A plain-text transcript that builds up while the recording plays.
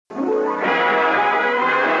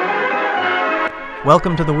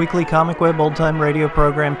Welcome to the weekly Comic Web Old Time Radio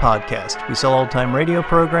Program podcast. We sell old time radio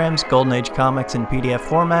programs, Golden Age comics in PDF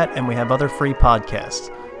format, and we have other free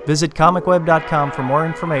podcasts. Visit comicweb.com for more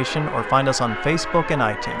information or find us on Facebook and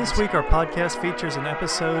iTunes. This week our podcast features an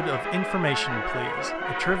episode of Information Please,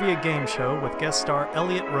 a trivia game show with guest star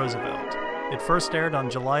Elliot Roosevelt. It first aired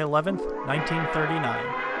on July 11th,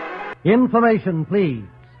 1939. Information Please,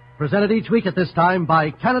 presented each week at this time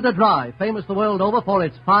by Canada Dry, famous the world over for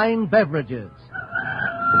its fine beverages.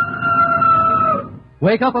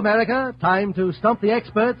 Wake up, America. Time to stump the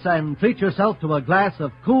experts and treat yourself to a glass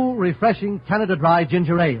of cool, refreshing Canada Dry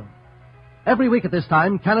ginger ale. Every week at this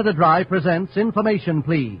time, Canada Dry presents Information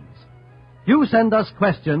Please. You send us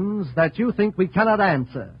questions that you think we cannot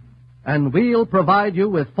answer, and we'll provide you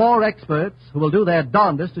with 4 experts who will do their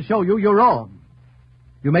darndest to show you you're wrong.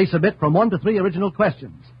 You may submit from 1 to 3 original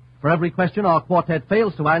questions. For every question our quartet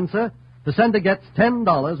fails to answer, the sender gets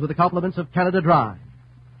 $10 with the compliments of Canada Dry.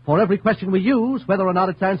 For every question we use, whether or not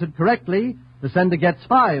it's answered correctly, the sender gets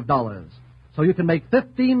 $5. So you can make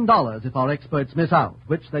 $15 if our experts miss out,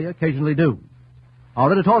 which they occasionally do.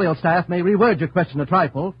 Our editorial staff may reword your question a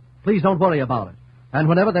trifle. Please don't worry about it. And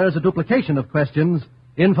whenever there is a duplication of questions,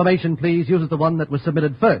 Information Please uses the one that was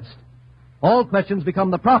submitted first. All questions become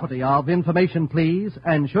the property of Information Please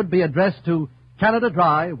and should be addressed to Canada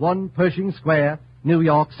Dry, 1 Pershing Square, New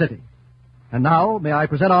York City. And now, may I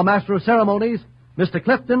present our Master of Ceremonies, Mr.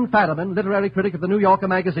 Clifton Fadiman, literary critic of the New Yorker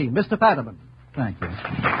magazine. Mr. Fadiman. Thank you.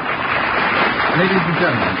 Ladies and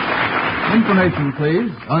gentlemen, Information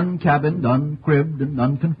Please, uncabined, uncribbed, and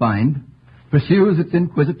unconfined, pursues its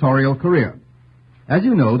inquisitorial career. As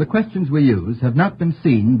you know, the questions we use have not been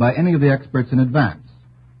seen by any of the experts in advance,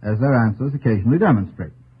 as their answers occasionally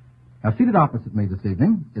demonstrate. Now, seated opposite me this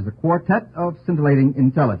evening is a quartet of scintillating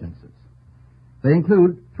intelligences. They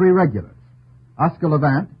include 3 regulars: Oscar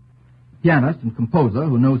Levant, pianist and composer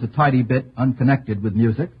who knows a tidy bit unconnected with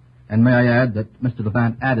music, and may I add that Mr.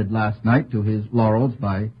 Levant added last night to his laurels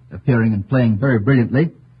by appearing and playing very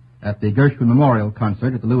brilliantly at the Gershwin Memorial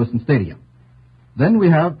Concert at the Lewiston Stadium. Then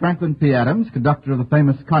we have Franklin P. Adams, conductor of the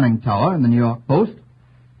famous Conning Tower in the New York Post,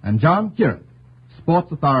 and John Kieran,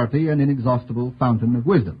 sports authority and inexhaustible fountain of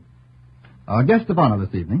wisdom. Our guest of honor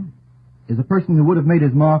this evening is a person who would have made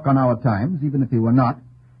his mark on our times even if he were not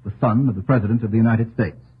the son of the President of the United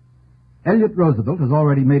States. Elliot Roosevelt has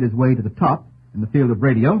already made his way to the top in the field of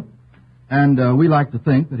radio, and we like to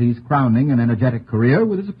think that he's crowning an energetic career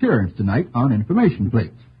with his appearance tonight on Information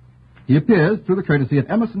Please. He appears through the courtesy of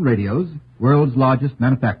Emerson Radios, world's largest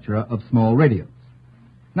manufacturer of small radios.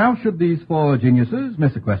 Now, should these 4 geniuses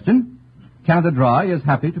miss a question, Canada Dry is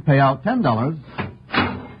happy to pay out $10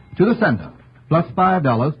 to the sender, plus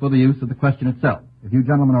 $5 for the use of the question itself. If you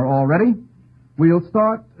gentlemen are all ready, we'll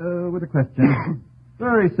start with a question.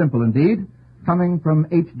 Very simple indeed, coming from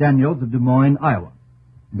H. Daniels of Des Moines, Iowa.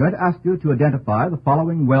 I'm going to ask you to identify the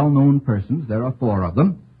following well-known persons, there are 4 of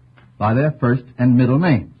them, by their first and middle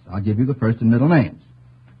names. I'll give you the first and middle names.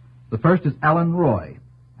 The first is Alan Roy.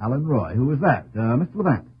 Alan Roy, who is that? Mr.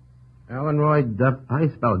 Levant. Alan Roy, how do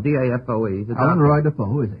you spell it? D-A-F-O-E. Alan Roy Defoe,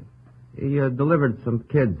 who is he? He delivered some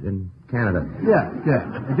kids in Canada. Yes.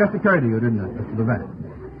 It just occurred to you, didn't it, Mr. Levant?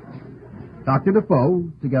 Dr. Defoe,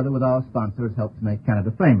 together with our sponsors, helped make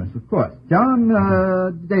Canada famous, of course. John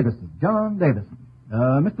Davison.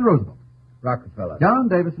 Mr. Roosevelt. Rockefeller. John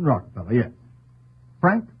Davison Rockefeller, yes.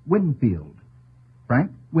 Frank Winfield.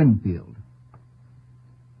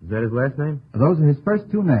 Is that his last name? Those are his first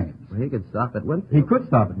 2 names. Well, he could stop at Winfield. He could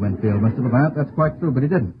stop at Winfield, Mr. Levant. That's quite true, but he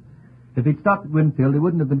didn't. If he'd stopped at Winfield, he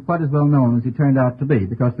wouldn't have been quite as well known as he turned out to be,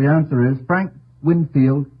 because the answer is Frank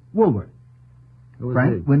Winfield Woolworth.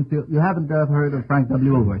 Frank Winfield. You haven't heard of Frank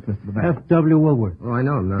W. Woolworth, Mr. Levant? F.W. Woolworth. Oh, I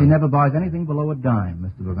know him now. He never buys anything below a dime,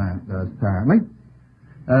 Mr. Levant does, apparently.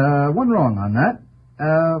 1 wrong on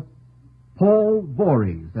that. Paul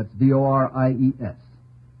Voorhees. That's V-O-R-I-E-S.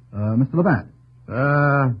 Mr. Levant.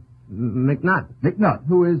 McNutt. McNutt.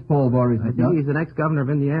 Who is Paul Voorhees I think McNutt? he's an ex-governor of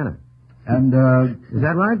Indiana. And, is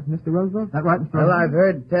that right, Mr. Roosevelt? Is that right, Mr. Well, Roosevelt? I've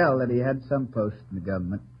heard tell that he had some post in the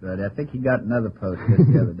government, but I think he got another post just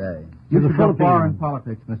the other day. You should go far in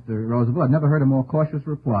politics, Mr. Roosevelt. I've never heard a more cautious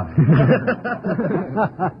reply.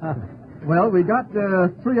 Well, we got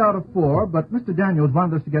 3 out of 4, but Mr. Daniels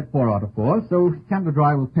wanted us to get 4 out of 4, so Canada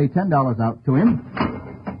Dry will pay $10 out to him,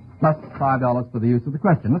 plus $5 for the use of the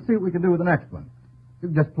question. Let's see what we can do with the next one. You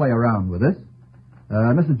can just play around with this.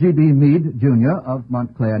 Mr. G.B. Meade, Jr. of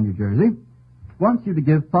Montclair, New Jersey, wants you to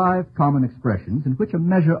give 5 common expressions in which a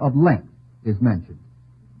measure of length is mentioned.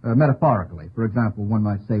 Metaphorically, for example, one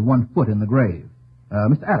might say 1 foot in the grave.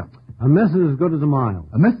 Mr. Adams. A miss is as good as a mile.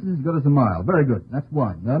 A miss is as good as a mile. Very good. That's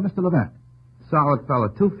 1. Mr. Levant. solid fellow,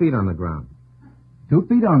 2 feet on the ground. 2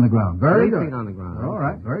 feet on the ground. Very 3 good. feet on the ground. All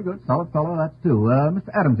right, very good. Solid fellow, that's 2. Mr.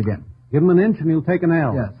 Adams again. Give him an inch and he'll take an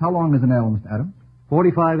L. Yes. How long is an L, Mr. Adams?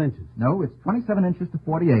 45 inches. No, it's 27 inches to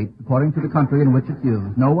 48, according to the country in which it's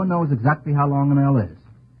used. No one knows exactly how long an L is.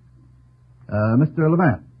 Mr.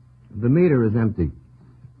 Levant. The meter is empty.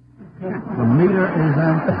 The meter is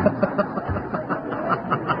empty.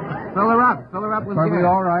 Fill her up with Perfectly gas.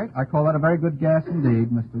 all right. I call that a very good guess indeed,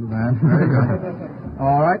 Mr. Levant. Very good.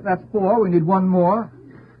 All right, that's 4. We need one more.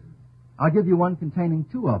 I'll give you one containing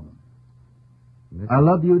 2 of them. I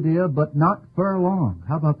love you, dear, but not for long.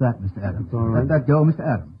 How about that, Mr. Adams? That's all right. Let that go, Mr.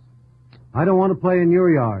 Adams. I don't want to play in your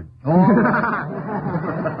yard. Oh,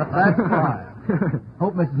 that's fine.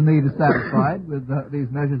 Hope Mrs. Meade is satisfied with these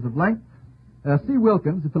measures of length. C.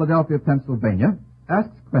 Wilkins of Philadelphia, Pennsylvania,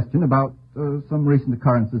 asks a question about some recent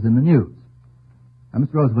occurrences in the news.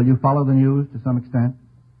 Mr. Roosevelt, you follow the news to some extent?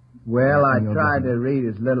 Well, I try to read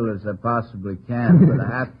as little as I possibly can, but I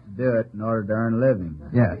have to do it in order to earn a living.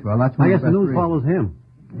 Yes, well, that's I one guess of the best news reasons. follows him.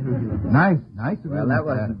 Nice of you, Well, that Mr.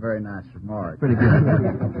 wasn't a Adams. very nice remark. Pretty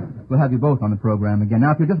good. We'll have you both on the program again.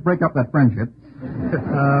 Now, if you just break up that friendship,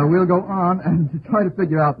 we'll go on and try to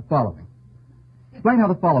figure out the following. Explain how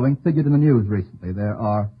the following figured in the news recently. There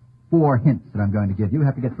are 4 hints that I'm going to give you. You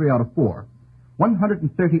have to get 3 out of 4.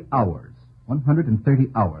 130 hours.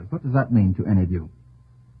 130 hours. What does that mean to any of you?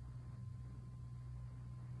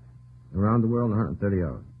 Around the world in 130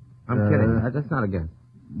 hours. I'm kidding. That's not a guess.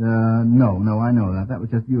 No, I know that. That was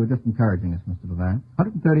just, you were just encouraging us, Mr. Levant.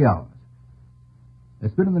 130 hours.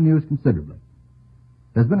 It's been in the news considerably.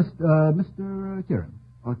 There's been Mr. Kieran.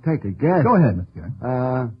 I'll take a guess. Go ahead, Mr.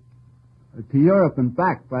 Kieran. To Europe and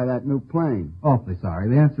back by that new plane. Awfully sorry.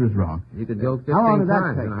 The answer is wrong. You could go 15 How long did that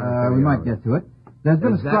times take? in 130 We might hours. get to it. There's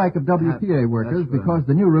been a Is that- strike of WPA workers that's right. because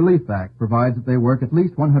the new Relief Act provides that they work at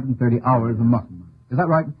least 130 hours a month. Is that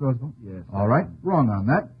right, Mr. Roosevelt? Yes. All right. Wrong on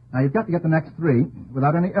that. Now, you've got to get the next 3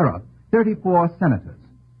 without any error. 34 senators.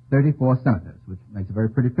 34 senators, which makes a very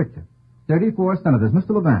pretty picture. 34 senators.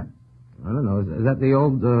 Mr. Levant. I don't know. Is that the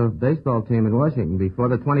old baseball team in Washington before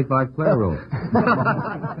the 25-player rule?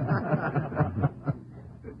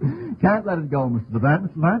 Can't let it go, Mr. Levant.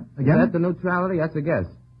 Mr. Levant, again? Is that the neutrality? That's a guess.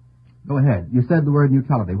 Go ahead. You said the word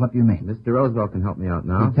neutrality. What do you mean? Mr. Roosevelt can help me out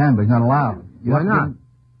now. He can, but he's not allowed. You Why have to not? give-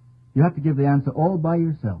 You have to give the answer all by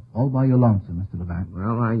yourself, all by your lonesome, Mr. Levant.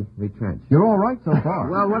 Well, I retrench. You're all right so far.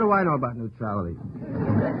 Well, what do I know about neutrality?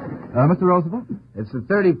 Mr. Roosevelt? It's the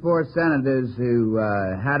 34 senators who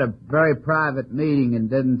had a very private meeting and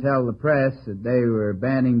didn't tell the press that they were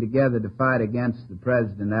banding together to fight against the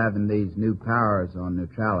president having these new powers on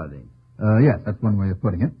neutrality. Yes, that's one way of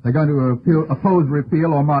putting it. They're going to oppose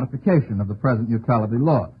repeal or modification of the present neutrality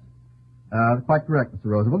laws. Quite correct, Mr.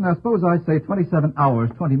 Roosevelt. Now, suppose I say 27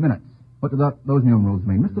 hours, 20 minutes. What do those numerals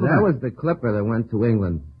mean? Mr. That Levant. was the clipper that went to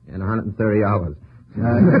England in 130 hours.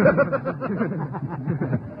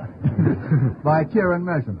 By Kieran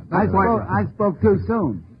measurement. I spoke too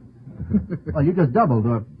soon. Well, you just doubled,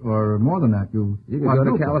 or more than that. You You could go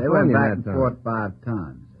to quadrupled. They went California back that and time. forth 5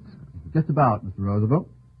 times. Just about, Mr. Roosevelt.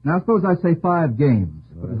 Now, suppose I say 5 games.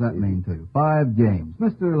 What does that mean to you? 5 games.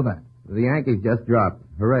 Mr. Levant. The Yankees just dropped.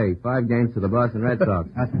 Hooray. 5 games to the Boston Red Sox.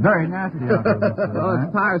 That's very nasty of you, Mr. Well, Levant.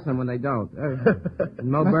 it's tiresome when they don't.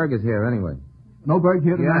 Mo Berg is here anyway. Moberg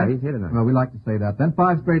here tonight? Yeah, he's here tonight. Well, we like to say that. Then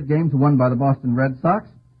 5 straight games won by the Boston Red Sox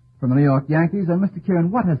from the New York Yankees. And Mr. Kieran,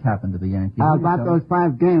 what has happened to the Yankees? About those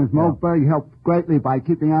 5 games, Mo Berg helped greatly by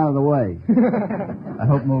keeping out of the way. I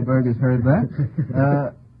hope Moberg has heard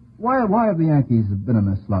that. Why have the Yankees been in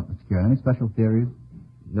this slump, Mr. Kieran? Any special theories?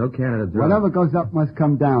 No Canada drop. Whatever goes up must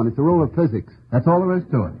come down. It's a rule of physics. That's all there is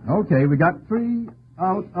to it. Okay, we got 3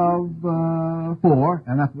 out of 4,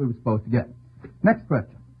 and that's what we were supposed to get. Next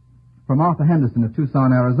question. From Arthur Henderson of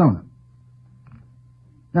Tucson, Arizona.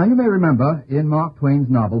 Now, you may remember in Mark Twain's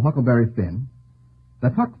novel, Huckleberry Finn,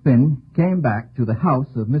 that Huck Finn came back to the house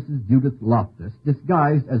of Mrs. Judith Loftus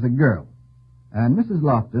disguised as a girl. And Mrs.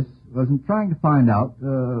 Loftus was trying to find out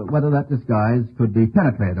whether that disguise could be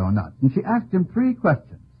penetrated or not. And she asked him 3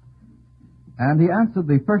 questions. And he answered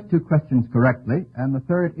the first 2 questions correctly and the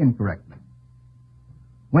third incorrectly.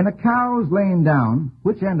 When a cow's laying down,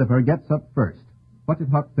 which end of her gets up first? What did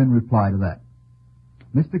Huck Finn reply to that?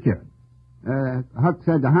 Mr. Kieran. Huck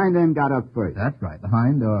said the hind end got up first. That's right. The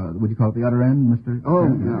hind, or would you call it the udder end, Mr. Oh,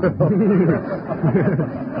 no.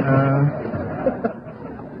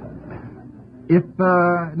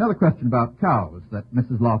 Another question about cows that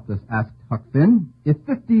Mrs. Loftus asked Huck Finn. If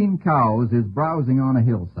 15 cows is browsing on a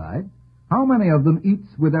hillside, how many of them eats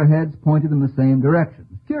with their heads pointed in the same direction?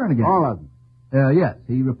 Kieran again. all of them. Yes,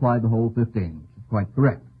 he replied the whole 15, which is quite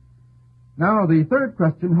correct. Now, the third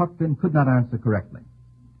question Huck Finn could not answer correctly.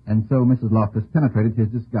 And so Mrs. Loftus penetrated his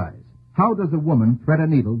disguise. How does a woman thread a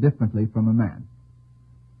needle differently from a man?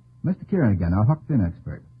 Mr. Kieran again, our Huck Finn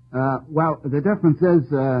expert. Well, the difference is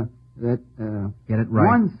that Get it right.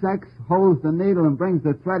 one sex holds the needle and brings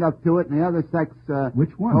the thread up to it, and the other sex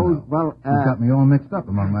Which one? holds. Well, you've got me all mixed up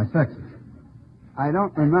among my sexes. I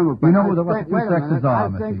don't remember. But You know I what the think- two wait a sexes minute, are, I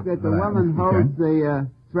Mr. think that the Mr. woman holds Kieran. the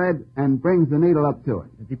thread and brings the needle up to it.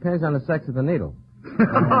 It depends on the sex of the needle. Thank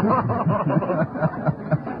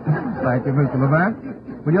you, Mr. Levant.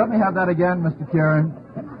 Would you let me have that again, Mr. Kieran?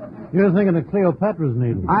 You're thinking of Cleopatra's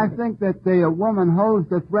needle. I think that the woman holds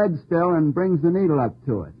the thread still and brings the needle up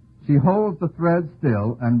to it. She holds the thread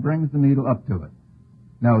still and brings the needle up to it.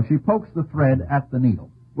 No, she pokes the thread at the needle.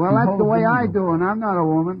 Well, She that's the holds way I needle. do, and I'm not a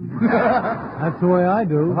woman. That's the way I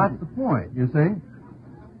do. Well, that's the point, you see.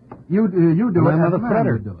 You do Well, it I'm as not a a man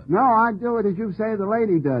threader. would do it. No, I do it as you say the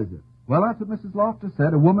lady does it. Well, that's what Mrs. Loftus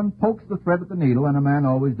said. A woman pokes the thread at the needle, and a man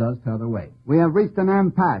always does t'other way. We have reached an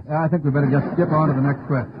impasse. I think we better just skip on to the next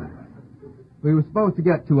question. We were supposed to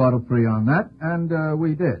get 2 out of 3 on that, and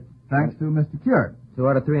we did, thanks to Mr. Kieran. 2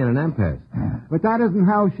 out of 3 in an impasse. But that isn't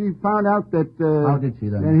how she found out that How did she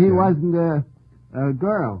then, that he Mr. wasn't a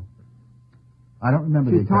girl. I don't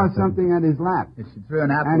remember She the tossed exact something at his lap, She threw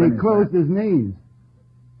an apple and in he his closed lap. his knees.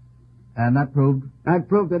 And that proved That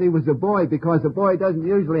proved that he was a boy, because a boy doesn't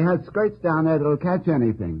usually have skirts down there that'll catch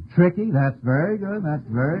anything. tricky. That's very good. That's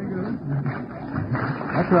very good.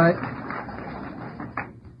 That's right.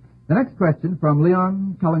 The next question from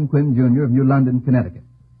Leon Cullenquin, Jr. of New London, Connecticut,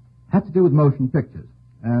 has to do with motion pictures.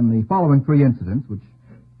 And the following 3 incidents, which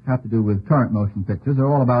have to do with current motion pictures, are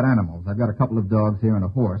all about animals. I've got a couple of dogs here and a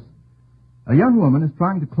horse. A young woman is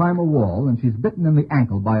trying to climb a wall, and she's bitten in the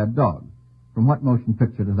ankle by a dog. From what motion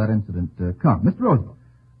picture does that incident come? Mr. Roosevelt.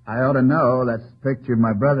 I ought to know. That's the picture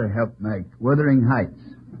my brother helped make. Wuthering Heights.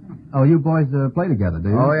 Oh, you boys play together, do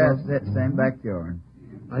you? Oh, yes, that's same backyard.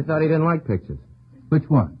 I thought he didn't like pictures. Which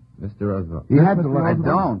one? Mr. Roosevelt. He had Mr. to I Roosevelt?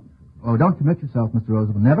 don't. Oh, don't commit yourself, Mr.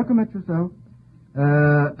 Roosevelt. Never commit yourself.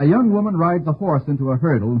 A young woman rides a horse into a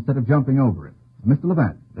hurdle instead of jumping over it. Mr.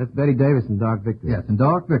 Levant. That's Betty Davis in Dark Victory. Yes, in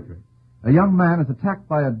Dark Victory. A young man is attacked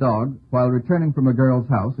by a dog while returning from a girl's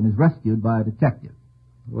house and is rescued by a detective.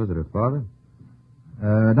 Was it her father?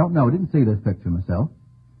 Don't know. Didn't see this picture myself.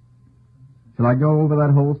 Shall I go over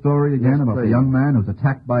that whole story again Yes, about the please. young man who's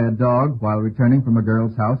attacked by a dog while returning from a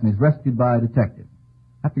girl's house and is rescued by a detective?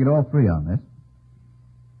 Have to get all 3 on this.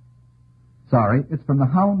 Sorry, it's from the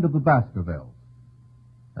Hound of the Baskervilles.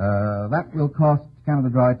 That will cost Canada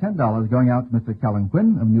Dry $10 going out to Mr.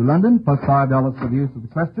 Cullenquin of New London, plus $5 for the use of the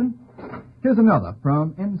question. Here's another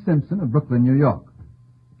from N. Simpson of Brooklyn, New York.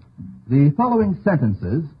 The following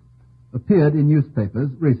sentences appeared in newspapers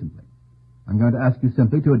recently. I'm going to ask you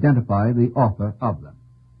simply to identify the author of them.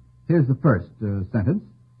 Here's the first sentence.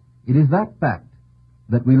 It is that fact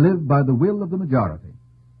that we live by the will of the majority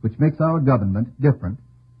which makes our government different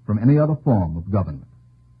from any other form of government.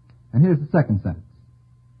 And here's the second sentence.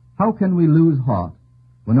 How can we lose heart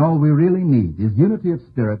when all we really need is unity of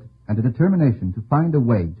spirit and a determination to find a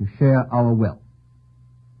way to share our wealth?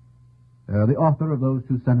 The author of those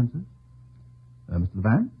 2 sentences, Mr.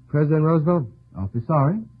 Levant. President Roosevelt? Awfully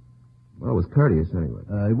sorry. Well, it was courteous anyway.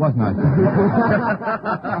 It was nice.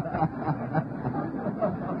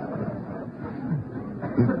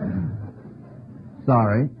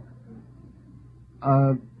 Sorry.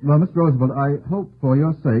 Well, Mr. Roosevelt, I hope for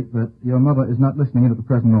your sake that your mother is not listening in at the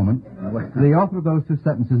present moment. The author of those 2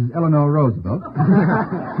 sentences is Eleanor Roosevelt.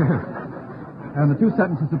 And the 2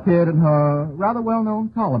 sentences appeared in her rather well-known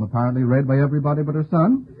column, apparently read by everybody but her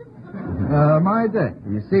son. My Day.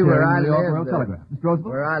 You see, where I In the New York live, World Telegraph. Mr.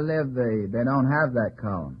 Roosevelt? where I live, they don't have that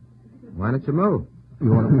column. Why don't you move?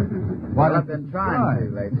 You want to... Well, I've been trying to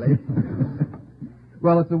lately.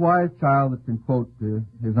 Well, it's a wise child that can quote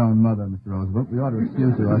his own mother, Mr. Roosevelt. We ought to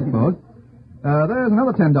excuse you, I suppose. There's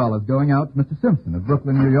another $10 going out to Mr. Simpson of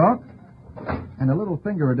Brooklyn, New York. And a little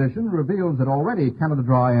finger edition reveals that already Canada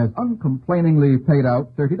Dry has uncomplainingly paid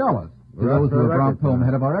out $30 to those who have romped home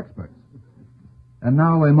ahead of our experts. And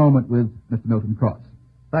now a moment with Mr. Milton Cross.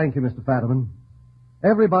 Thank you, Mr. Fadiman.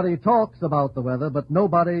 Everybody talks about the weather, but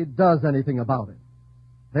nobody does anything about it.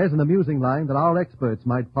 There's an amusing line that our experts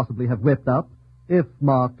might possibly have whipped up if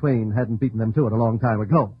Mark Twain hadn't beaten them to it a long time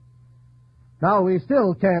ago. Now, we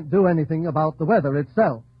still can't do anything about the weather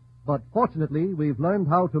itself, but fortunately, we've learned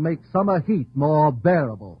how to make summer heat more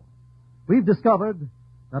bearable. We've discovered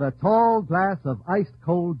that a tall glass of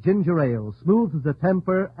ice-cold ginger ale smooths the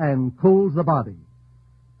temper and cools the body.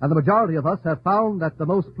 And the majority of us have found that the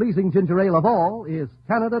most pleasing ginger ale of all is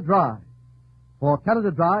Canada Dry. For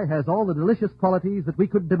Canada Dry has all the delicious qualities that we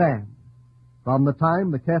could demand. From the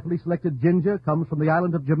time the carefully selected ginger comes from the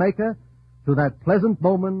island of Jamaica to that pleasant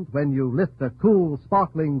moment when you lift a cool,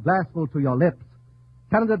 sparkling glassful to your lips,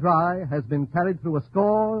 Canada Dry has been carried through a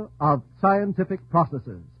score of scientific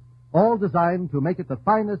processes, all designed to make it the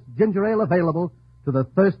finest ginger ale available to the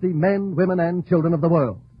thirsty men, women, and children of the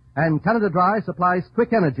world. And Canada Dry supplies quick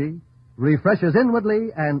energy, refreshes inwardly,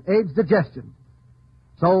 and aids digestion.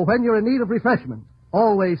 So when you're in need of refreshment,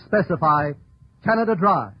 always specify Canada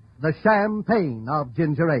Dry, the champagne of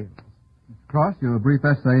ginger ale. Cross, your brief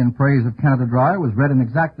essay in praise of Canada Dry was read in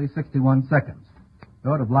exactly 61 seconds.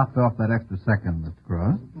 You ought to have lopped off that extra second, Mr.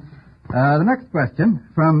 Cross. The next question,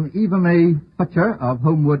 from Eva Mae Futcher of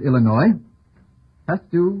Homewood, Illinois,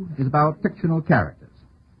 is about fictional characters.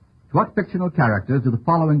 To what fictional characters do the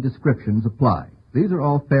following descriptions apply? These are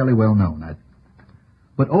all fairly well known, I think.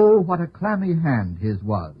 But oh, what a clammy hand his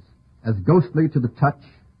was, as ghostly to the touch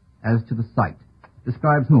as to the sight.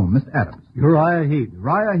 Describes whom? Mr. Adams. Uriah Heep.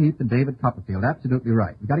 Uriah Heep and David Copperfield. Absolutely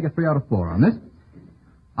right. We've got to get 3 out of 4 on this.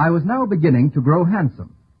 I was now beginning to grow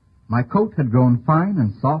handsome. My coat had grown fine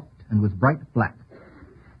and soft and was bright black.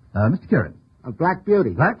 Mr. Kieran. A Black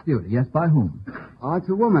Beauty. Black Beauty, yes, by whom? Oh, it's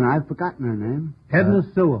a woman. I've forgotten her name. Edna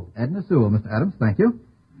Sewell. Edna Sewell, Mr. Adams, thank you.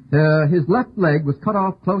 His left leg was cut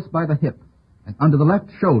off close by the hip, and under the left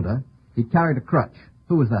shoulder he carried a crutch.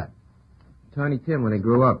 Who was that? Tiny Tim when he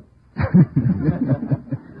grew up.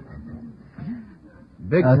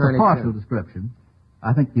 Big It's Tiny a partial Tim. description.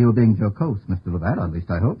 I think you were being jocose, Mr. Levat. At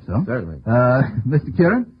least I hope so. Certainly. Mr.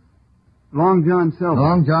 Kieran? Long John Silver.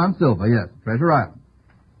 Long John Silver, yes, Treasure Island.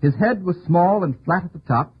 His head was small and flat at the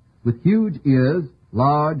top, with huge ears,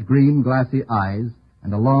 large green glassy eyes,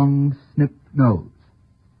 and a long snipped nose.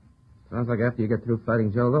 Sounds like after you get through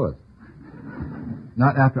fighting Joe Louis.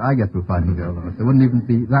 Not after I get through fighting Joe Louis. There wouldn't even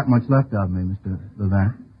be that much left of me, Mr.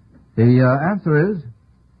 Levat. The answer is,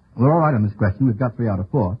 we're all right on this question. We've got 3 out of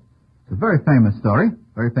 4. It's a very famous story,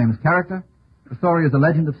 very famous character. The story is The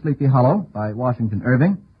Legend of Sleepy Hollow by Washington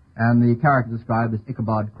Irving, and the character described as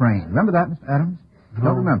Ichabod Crane. Remember that, Mr. Adams? No.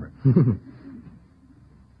 Don't remember.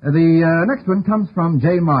 The next one comes from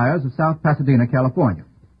J. Myers of South Pasadena, California.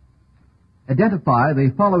 Identify the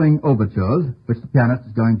following overtures which the pianist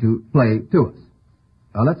is going to play to us.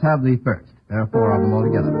 Let's have the first. There are 4 of them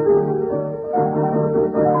altogether.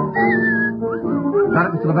 Got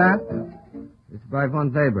it, Mr. Levat? It's by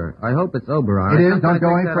Von Weber. I hope it's Oberon. It is. Don't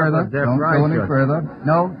go any further. Don't go any further.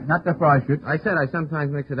 No, not Der Freischütz. I said I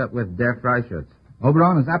sometimes mix it up with Der Freischütz.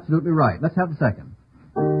 Oberon is absolutely right. Let's have the second.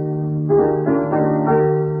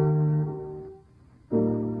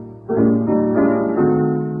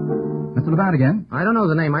 Mr. Levat again. I don't know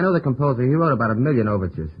the name. I know the composer. He wrote about 1 million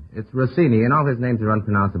overtures. It's Rossini, and all his names are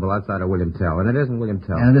unpronounceable outside of William Tell, and it isn't William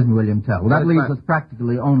Tell. And it isn't William Tell. Well, that Well, leaves us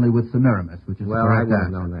practically only with Semiramis, which is Well, the I correct wouldn't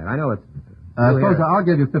answer. have known that. I know it's... Suppose I'll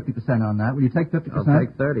give you 50% on that. Will you take 50%? I'll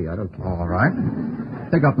take 30. I don't care. All right.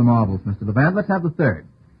 Take up the marbles, Mr. Levat. Let's have the third.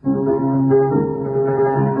 Oh,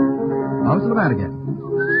 Mr. Levat again.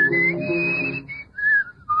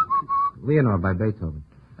 Leonore by Beethoven.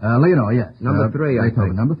 Leonore, yes. Number 3, I Beethoven,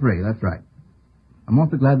 think. number 3, that's right. I'm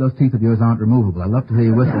awfully glad those teeth of yours aren't removable. I'd love to hear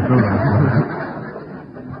you whistle through them.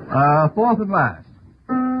 Fourth and last.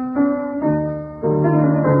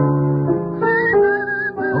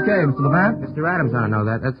 Okay, Mr. Levat. Mr. Adams, I don't know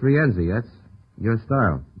that. That's Rienzi. That's your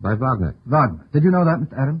style. By Wagner. Wagner. Did you know that,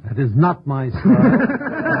 Mr. Adams? That is not my style.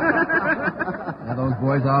 Now those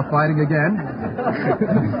boys are fighting again.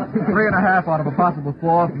 3.5 out of a possible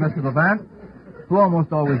 4 for Mr. Levat, who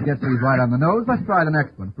almost always gets these right on the nose. Let's try the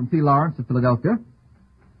next one from P. Lawrence of Philadelphia.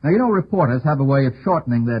 Now, you know, reporters have a way of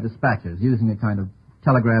shortening their dispatches using a kind of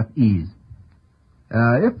telegraph ease.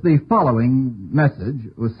 If the following message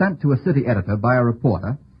was sent to a city editor by a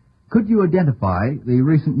reporter, could you identify the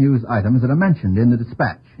recent news items that are mentioned in the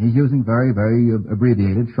dispatch? He's using very, very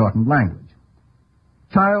abbreviated, shortened language.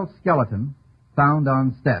 Child skeleton found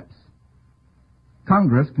on steps.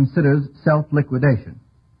 Congress considers self-liquidation.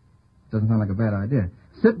 Doesn't sound like a bad idea.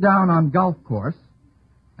 Sit down on golf course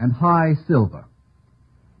and high silver.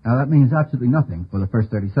 Now, that means absolutely nothing for the first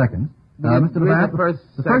 30 seconds. Mr. Levat, the first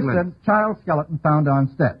the first segment. sentence, child skeleton found on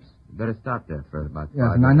steps. Better stop there for about 5 Yes,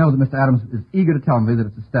 and I know that Mr. Adams is eager to tell me that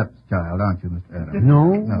it's a steps child, aren't you, Mr. Adams?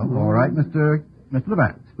 No. No, all right, Mr.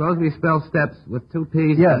 Levat. Suppose we spell steps with 2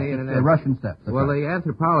 P's Yes, and E and an it's S. Russian steps. That's Well, right. the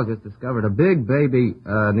anthropologist discovered a big baby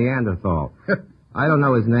Neanderthal. I don't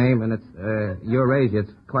know his name, and it's Eurasia.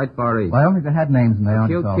 It's quite far east. Well, I don't think they had names in the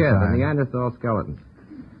Cute Neanderthal kid, the time. Neanderthal skeleton.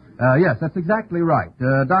 Yes, that's exactly right.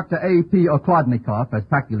 Dr. A.P. Okladnikov, as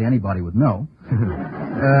practically anybody would know,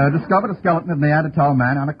 discovered a skeleton of Neanderthal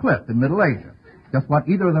man on a cliff in Middle Asia. Just what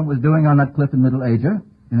either of them was doing on that cliff in Middle Asia,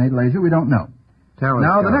 we don't know. Tell us,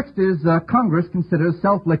 Now, the Doc. next is Congress considers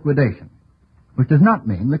self-liquidation, which does not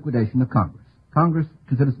mean liquidation of Congress. Congress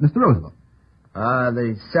considers Mr. Roosevelt.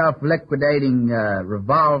 The self-liquidating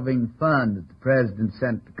revolving fund that the President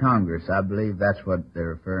sent to Congress, I believe that's what they're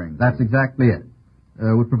referring to. That's exactly it.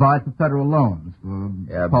 Would provide for federal loans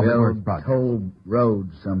for public works build projects. toll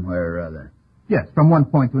roads somewhere or other. Yes, from one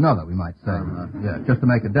point to another, we might say. Uh-huh. Yeah, just to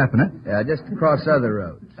make it definite. Yeah, just across other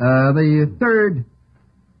roads. The third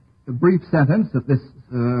brief sentence that this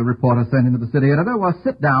reporter sent into the city editor was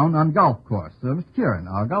sit down on golf course. Mr. Kieran,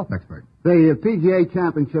 our golf expert. The PGA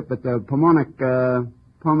Championship at the Pomonac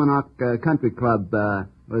Country Club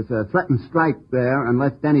was a threatened strike there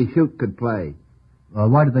unless Denny Shute could play.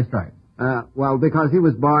 Why did they strike? Well, because he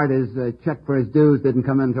was barred, his check for his dues didn't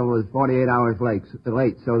come in until it was 48 hours late,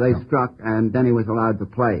 so they struck, and Denny was allowed to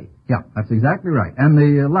play. Yeah, that's exactly right. And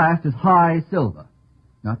the last is high silver.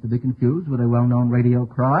 Not to be confused with a well-known radio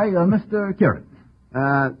cry. Mr. Kieran.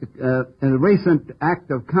 In a recent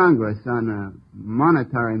act of Congress on a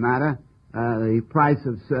monetary matter, the price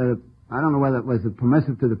of, I don't know whether it was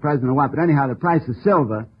permissive to the President or what, but anyhow, the price of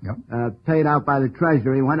silver paid out by the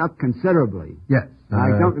Treasury went up considerably. Yes. I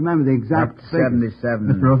don't remember the exact Up to figure. 77.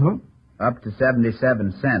 Mr. Roosevelt? Up to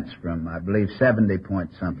 77 cents from, I believe, 70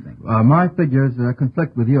 point something. My figures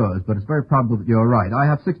conflict with yours, but it's very probable that you're right. I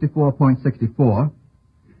have 64.64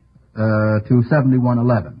 to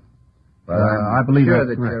 71.11. Well, I believe sure that's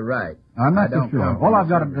that correct. you're right. I'm not I so don't sure. want All I've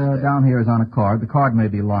got misunderstand. down here is on a card. The card may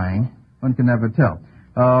be lying. One can never tell.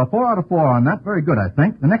 4 out of 4 on that. Very good, I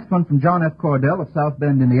think. The next one from John F. Cordell of South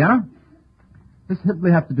Bend, Indiana. This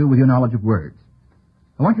simply has to do with your knowledge of words.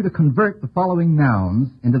 I want you to convert the following nouns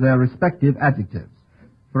into their respective adjectives.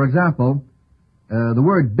 For example, the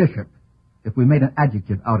word bishop, if we made an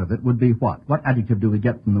adjective out of it, would be what? What adjective do we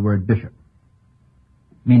get from the word bishop?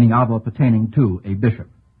 Meaning of or pertaining to a bishop.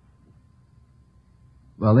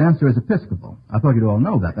 Well, the answer is episcopal. I thought you'd all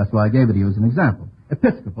know that. That's why I gave it to you as an example.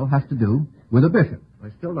 Episcopal has to do with a bishop. I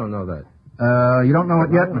still don't know that. You don't know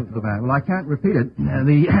it yet, Mr. Levant. Well, I can't repeat it.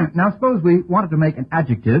 Now, suppose we wanted to make an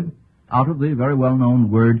adjective out of the very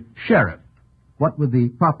well-known word sheriff. What would the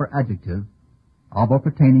proper adjective of or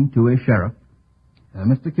pertaining to a sheriff?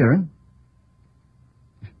 Mr. Kieran?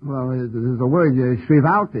 Well, there's a word,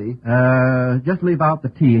 Shrivalti. Just leave out the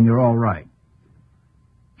T and you're all right.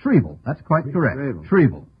 Shrivel. That's quite correct.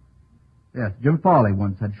 Shrivel. Yes, Jim Farley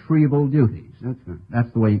once had shrivel duties. That's right.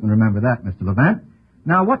 That's the way you can remember that, Mr. Levant.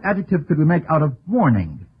 Now, what adjective could we make out of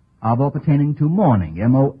mourning? Of or pertaining to mourning.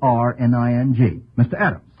 M-O-R-N-I-N-G. Mr.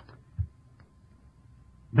 Adams.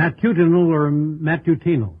 Matutinal or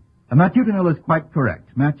matutinal? Matutinal is quite correct.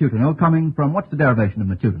 Matutinal coming from, what's the derivation of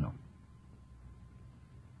matutinal?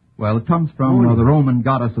 Well, it comes from the Roman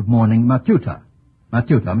goddess of mourning, Matuta.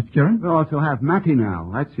 Matuta. Mr. Kieran? We also have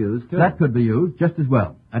matinal. That's used, too. That could be used just as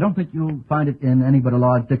well. I don't think you'll find it in any but a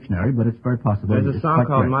large dictionary, but it's very possible. There's a It's song quite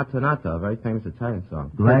called correct. Matanata, a very famous Italian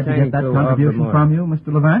song. Glad to Pertaining get that to contribution of the from morning.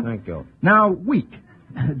 you, Mr. Levant. Thank you. Now, week.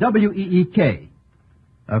 W-E-E-K.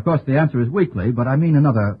 Of course, the answer is weekly, but I mean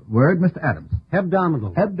another word. Mr. Adams.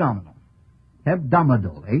 Hebdomadal. Hebdomadal.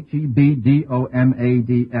 Hebdomadal.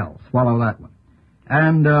 H-E-B-D-O-M-A-D-L. Swallow that one.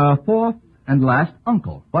 And fourth and last,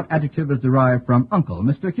 uncle. What adjective is derived from uncle?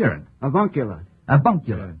 Mr. Kieran. Avuncular.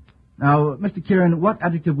 Avuncular. Now, Mr. Kieran, what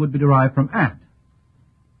adjective would be derived from aunt?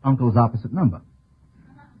 Uncle's opposite number.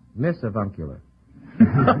 Miss Avuncular.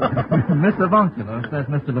 Miss Avuncular, says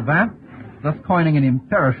Mr. Levant, thus coining an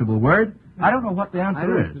imperishable word. I don't know what the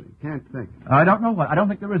answer is. Can't think. I don't know what. I don't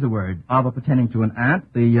think there is a word of or pertaining to an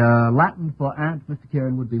aunt. The Latin for aunt, Mr.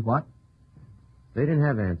 Kieran, would be what? They didn't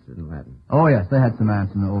have ants in Latin. Oh, yes, they had some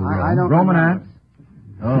ants in the old Rome. I don't Roman remember. ants?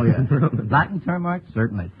 Oh, yes. Latin termites?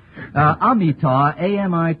 Certainly. Amita,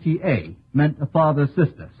 A-M-I-T-A, meant a father's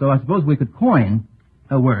sister. So I suppose we could coin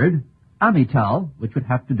a word, amital, which would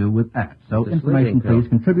have to do with aunt. So The information, sleeping pill. please,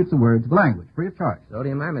 contributes the words to the language, free of charge.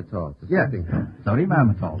 Sodium amytal. It's a Yes. sleeping pill. Sodium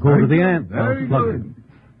amytal. Go to the ant. Very Plug it. good.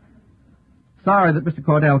 Sorry that Mr.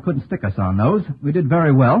 Cordell couldn't stick us on those. We did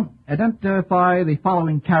very well. Identify the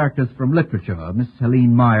following characters from literature. Miss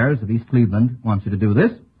Helene Myers of East Cleveland wants you to do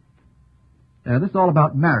this. This is all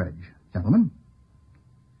about marriage, gentlemen.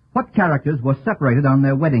 What characters were separated on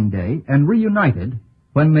their wedding day and reunited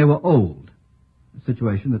when they were old? A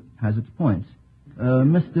situation that has its points.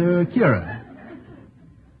 Mr. Kieran.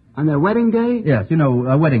 On their wedding day? Yes, you know,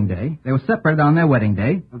 a wedding day. They were separated on their wedding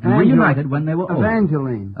day and reunited when they were old.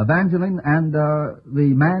 Evangeline. Evangeline and the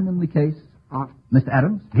man in the case, Mr.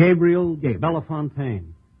 Adams. Gabriel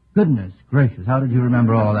Belafontaine. Goodness gracious, how did you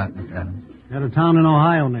remember all that, Mr. Adams? Got a town in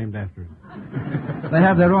Ohio named after him. They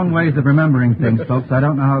have their own ways of remembering things, folks. I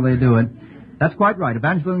don't know how they do it. That's quite right.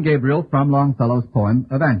 Evangeline Gabriel from Longfellow's poem,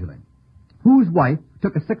 Evangeline, whose wife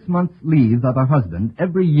took a 6-month leave of her husband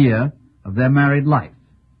every year of their married life.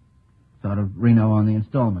 Sort of Reno on the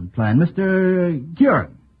installment plan. Mr.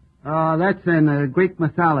 Kieran. That's in Greek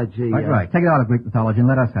mythology. Right. Take it out of Greek mythology and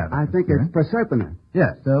let us have it. I think it's Proserpina.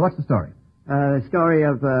 Yes. What's the story? The story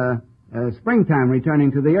of springtime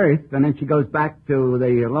returning to the earth, and then she goes back to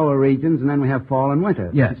the lower regions, and then we have fall and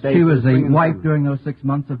winter. Yes. She was the wife during those 6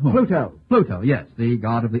 months of whom? Pluto. Pluto, yes. The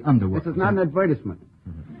god of the underworld. This is not an advertisement.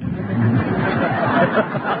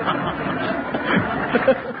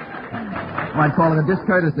 Might call it a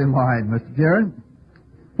discourtesy line, Mr. Kieran.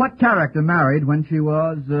 What character married when she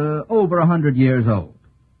was over 100 years old?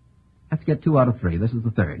 Let's get 2 out of 3. This is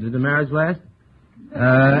the third. Did the marriage last?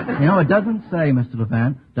 It doesn't say, Mr.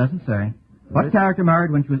 Levant. Doesn't say. What character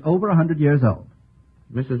married when she was over 100 years old?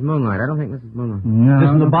 Mrs. Moonlight. I don't think Mrs. Moonlight. No. This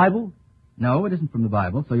is the Bible? No, it isn't from the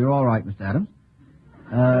Bible, so you're all right, Mr. Adams.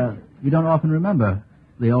 You don't often remember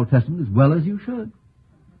the Old Testament as well as you should.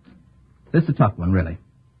 This is a tough one, really.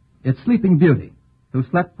 It's Sleeping Beauty, who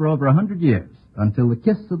slept for over 100 years until the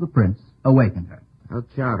kiss of the prince awakened her. How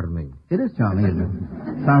charming. It is charming, isn't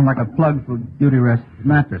it? Sounds like a plug for Beauty Rest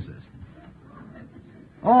mattresses.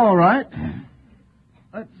 All right.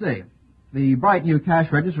 Let's see. The bright new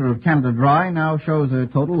cash register of Canada Dry now shows a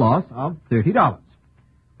total loss of $30.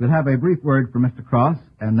 We'll have a brief word from Mr. Cross,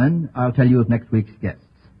 and then I'll tell you of next week's guests.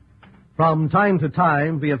 From time to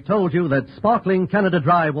time, we have told you that sparkling Canada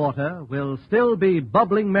Dry water will still be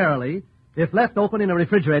bubbling merrily if left open in a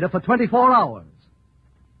refrigerator for 24 hours.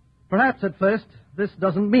 Perhaps at first this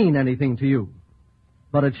doesn't mean anything to you,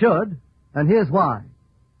 but it should, and here's why.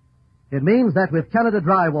 It means that with Canada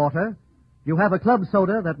Dry water, you have a club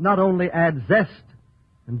soda that not only adds zest,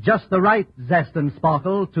 and just the right zest and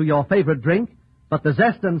sparkle to your favorite drink, but the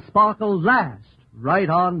zest and sparkle last right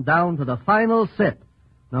on down to the final sip,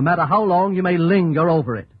 no matter how long you may linger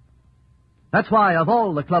over it. That's why, of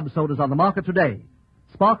all the club sodas on the market today,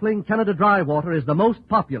 sparkling Canada Dry water is the most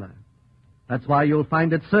popular. That's why you'll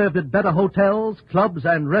find it served at better hotels, clubs,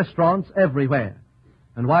 and restaurants everywhere,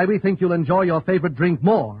 and why we think you'll enjoy your favorite drink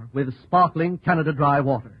more with sparkling Canada Dry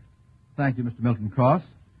water. Thank you, Mr. Milton Cross,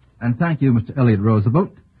 and thank you, Mr. Elliot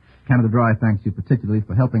Roosevelt. Canada Dry thanks you particularly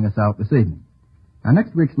for helping us out this evening. Now,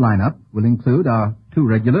 next week's lineup will include our 2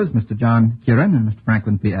 regulars, Mr. John Kieran and Mr.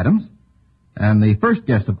 Franklin P. Adams. And the first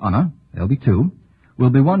guest of honor, there'll be 2,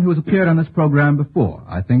 will be one who has appeared on this program before,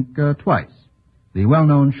 I think twice. The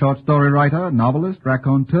well-known short story writer, novelist,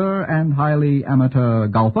 raconteur, and highly amateur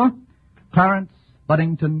golfer, Clarence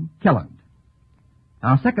Buddington Kelland.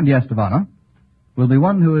 Our second guest of honor will be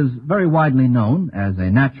one who is very widely known as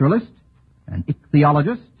a naturalist, an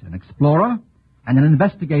ichthyologist, an explorer, and an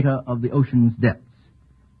investigator of the ocean's depths,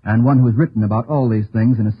 and one who has written about all these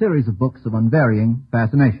things in a series of books of unvarying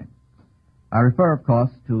fascination. I refer, of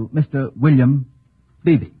course, to Mr. William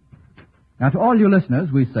Beebe. Now, to all you listeners,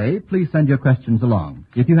 we say, please send your questions along.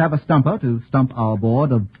 If you have a stumper to stump our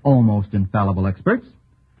board of almost infallible experts,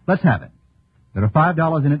 let's have it. There are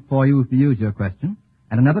 $5 in it for you if you use your question,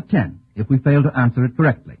 and another 10 if we fail to answer it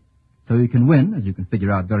correctly. So you can win, as you can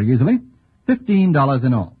figure out very easily, $15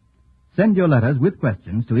 in all. Send your letters with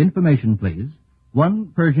questions to Information Please,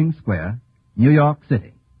 1 Pershing Square, New York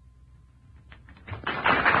City.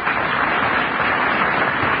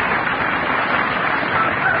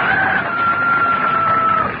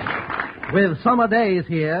 With summer days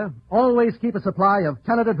here, always keep a supply of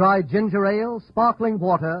Canada Dry ginger ale, sparkling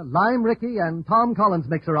water, lime Ricky, and Tom Collins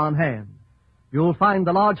mixer on hand. You'll find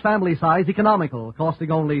the large family size economical,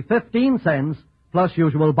 costing only 15 cents plus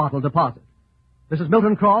usual bottle deposit. This is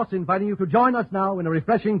Milton Cross inviting you to join us now in a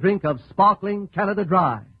refreshing drink of sparkling Canada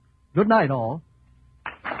Dry. Good night, all.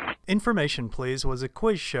 Information Please was a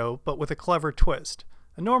quiz show, but with a clever twist.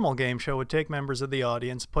 A normal game show would take members of the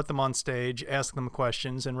audience, put them on stage, ask them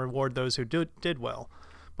questions, and reward those who did well.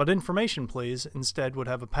 But Information Please instead would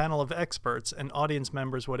have a panel of experts, and audience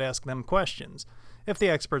members would ask them questions. If the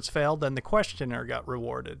experts failed, then the questioner got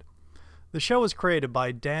rewarded. The show was created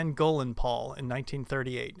by Dan Golenpaul in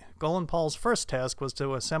 1938. Golenpaul's first task was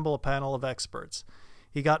to assemble a panel of experts.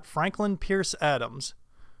 He got Franklin Pierce Adams,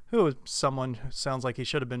 who was someone who sounds like he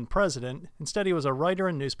should have been president. Instead, he was a writer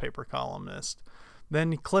and newspaper columnist.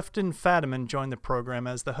 Then Clifton Fadiman joined the program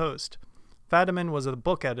as the host. Fadiman was a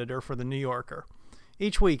book editor for The New Yorker.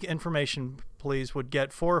 Each week, Information Please would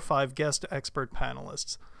get 4 or 5 guest expert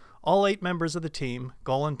panelists. All 8 members of the team,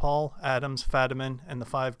 Golenpaul, Adams, Fadiman, and the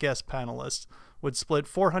 5 guest panelists, would split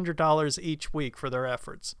 $400 each week for their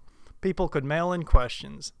efforts. People could mail in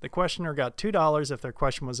questions. The questioner got $2 if their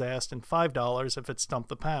question was asked and $5 if it stumped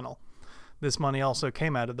the panel. This money also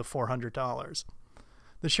came out of the $400.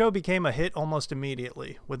 The show became a hit almost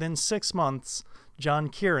immediately. Within 6 months, John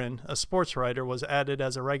Kieran, a sports writer, was added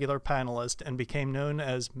as a regular panelist and became known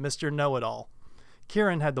as Mr. Know-It-All.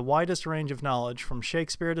 Kieran had the widest range of knowledge from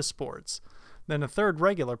Shakespeare to sports. Then a third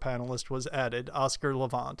regular panelist was added, Oscar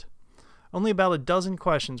Levant. Only about a dozen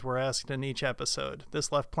questions were asked in each episode.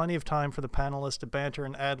 This left plenty of time for the panelists to banter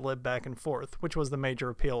and ad-lib back and forth, which was the major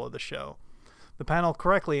appeal of the show. The panel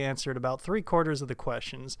correctly answered about 3/4 of the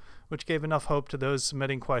questions, which gave enough hope to those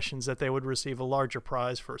submitting questions that they would receive a larger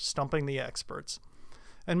prize for stumping the experts.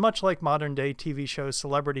 And much like modern-day TV show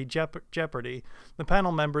Celebrity Jeopardy, the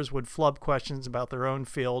panel members would flub questions about their own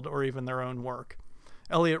field or even their own work.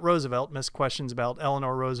 Elliot Roosevelt missed questions about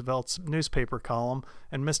Eleanor Roosevelt's newspaper column,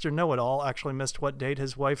 and Mr. Know-It-All actually missed what date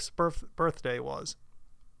his wife's birthday was.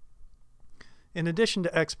 In addition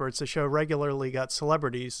to experts, the show regularly got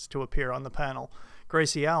celebrities to appear on the panel.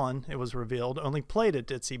 Gracie Allen, it was revealed, only played a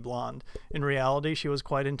ditzy blonde. In reality, she was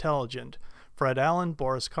quite intelligent. Fred Allen,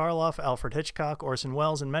 Boris Karloff, Alfred Hitchcock, Orson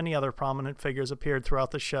Welles, and many other prominent figures appeared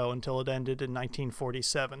throughout the show until it ended in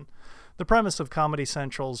 1947. The premise of Comedy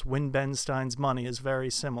Central's Win Ben Stein's Money is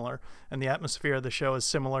very similar, and the atmosphere of the show is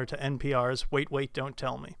similar to NPR's Wait, Wait, Don't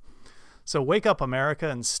Tell Me. So wake up, America,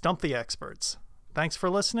 and stump the experts. Thanks for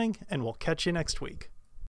listening, and we'll catch you next week.